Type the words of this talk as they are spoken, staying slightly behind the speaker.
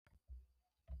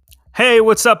Hey,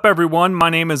 what's up, everyone? My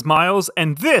name is Miles,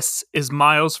 and this is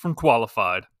Miles from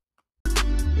Qualified.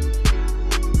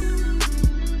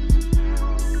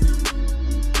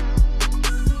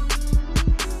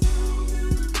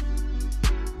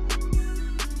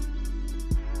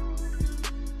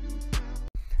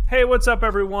 Hey, what's up,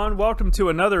 everyone? Welcome to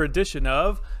another edition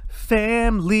of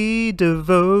Family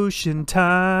Devotion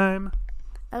Time.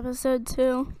 Episode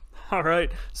 2. All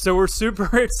right, so we're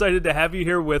super excited to have you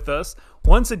here with us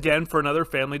once again for another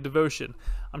family devotion.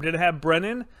 I'm going to have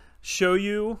Brennan show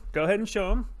you, go ahead and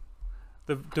show him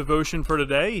the devotion for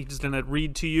today. He's going to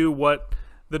read to you what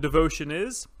the devotion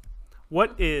is.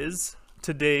 What is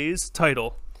today's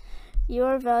title? You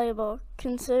are valuable.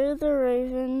 Consider the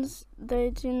ravens. They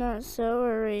do not sow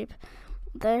or reap.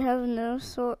 They have no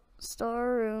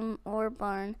storeroom or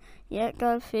barn, yet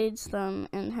God feeds them,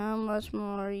 and how much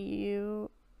more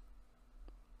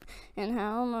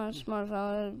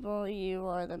valuable you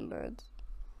are than birds.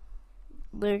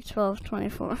 Luke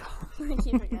 12:24. I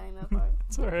keep forgetting that part.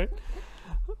 It's all right.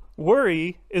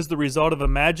 Worry is the result of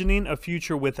imagining a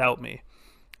future without me.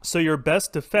 So your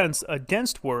best defense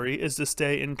against worry is to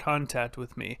stay in contact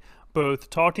with me, both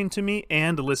talking to me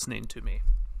and listening to me.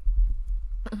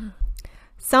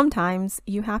 Sometimes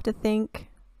you do have to think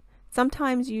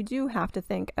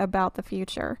about the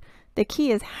future. The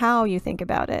key is how you think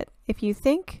about it. If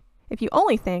you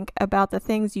only think about the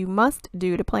things you must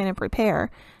do to plan and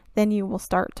prepare, then you will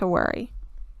start to worry.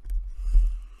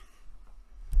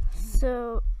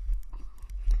 So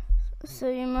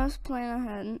you must plan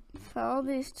ahead. Follow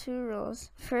these 2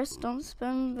 rules. First, don't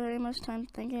spend very much time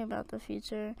thinking about the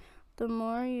future. The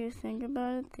more you think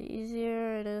about it, the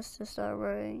easier it is to start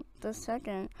worrying. The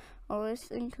second, always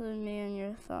include me in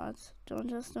your thoughts. Don't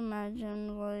just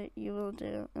imagine what you will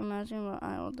do. Imagine what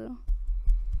I will do.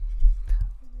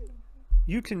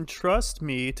 You can trust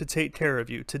me to take care of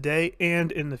you today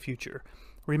and in the future.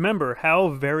 Remember how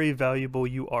very valuable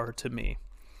you are to me.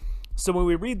 So when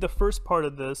we read the first part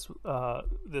of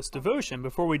this devotion,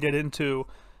 before we get into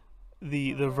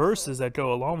the verses that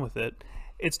go along with it,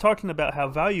 it's talking about how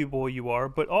valuable you are,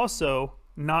 but also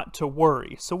not to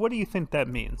worry. So what do you think that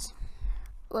means?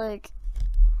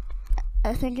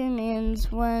 I think it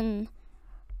means when,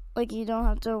 you don't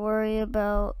have to worry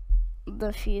about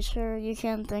the future. You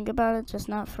can think about it, just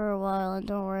not for a while, and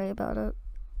don't worry about it.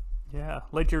 Yeah,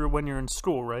 when you're in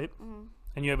school, right? Mm-hmm.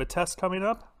 And you have a test coming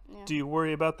up? Yeah. Do you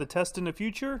worry about the test in the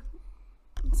future?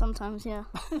 Sometimes, yeah.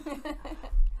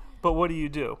 But what do you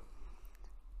do?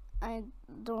 I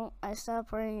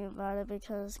stop worrying about it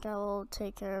because God will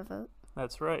take care of it.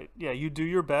 That's right. Yeah, you do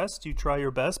your best, you try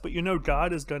your best, but you know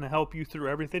God is going to help you through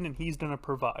everything, and He's going to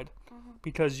provide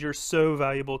because you're so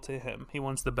valuable to Him. He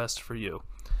wants the best for you.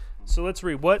 So let's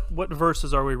read. What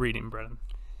verses are we reading, Brennan?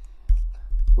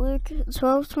 Luke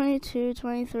 12:22,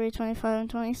 23, 25, and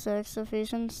 26,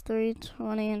 Ephesians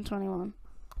 3:20 and 21.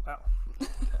 Wow.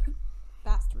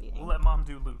 Fast reading. We'll let Mom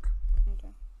do Luke.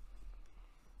 Okay.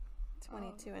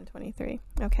 22 and 23.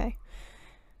 Okay.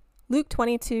 Luke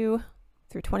 22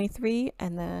 through 23,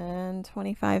 and then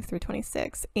 25 through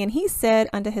 26. And he said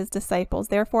unto his disciples,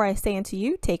 Therefore I say unto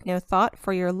you, take no thought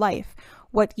for your life,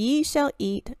 what ye shall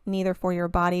eat, neither for your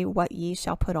body what ye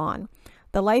shall put on.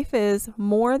 The life is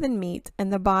more than meat,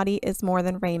 and the body is more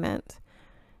than raiment.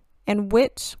 And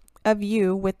which of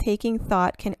you with taking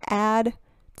thought can add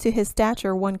to his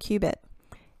stature 1 cubit?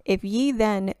 If ye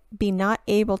then be not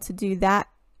able to do that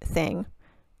thing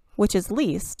which is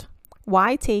least,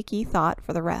 why take ye thought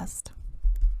for the rest?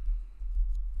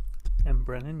 And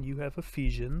Brennan, you have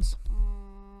Ephesians.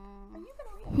 Are you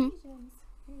going to read Ephesians?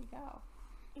 Here you go.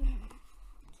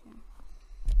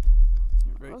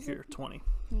 You're right here, 20.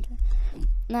 Okay.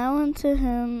 Now unto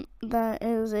him that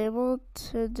is able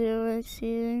to do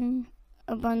exceeding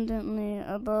abundantly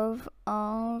above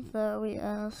all that we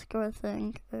ask or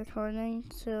think, according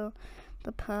to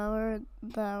the power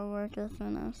that worketh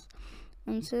in us.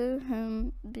 Unto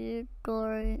him be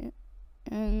glory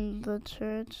in the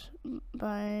church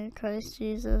by Christ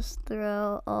Jesus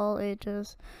throughout all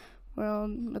ages,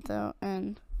 world without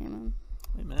end. Amen.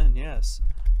 Amen, yes.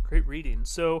 Great reading.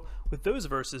 So with those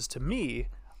verses, to me,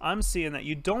 I'm seeing that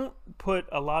you don't put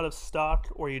a lot of stock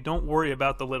or you don't worry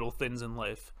about the little things in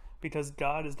life because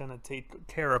God is going to take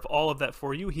care of all of that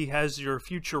for you. He has your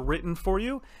future written for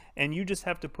you, and you just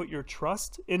have to put your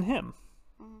trust in Him.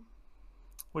 Mm-hmm.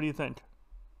 What do you think?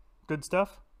 Good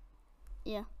stuff?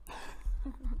 Yeah.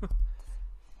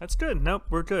 That's good. Nope,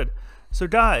 we're good. So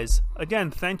guys, again,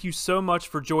 thank you so much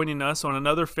for joining us on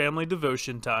another family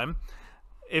devotion time.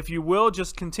 if you will,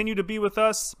 just continue to be with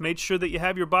us. Make sure that you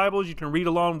have your Bibles. You can read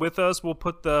along with us. We'll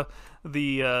put the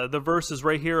verses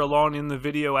right here along in the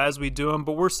video as we do them.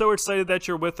 But we're so excited that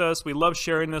you're with us. We love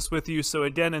sharing this with you. So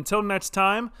again, until next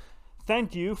time,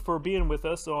 thank you for being with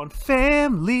us on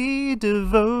Family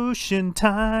Devotion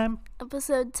Time.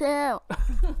 Episode 2. All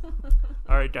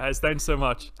right, guys. Thanks so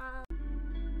much. Bye.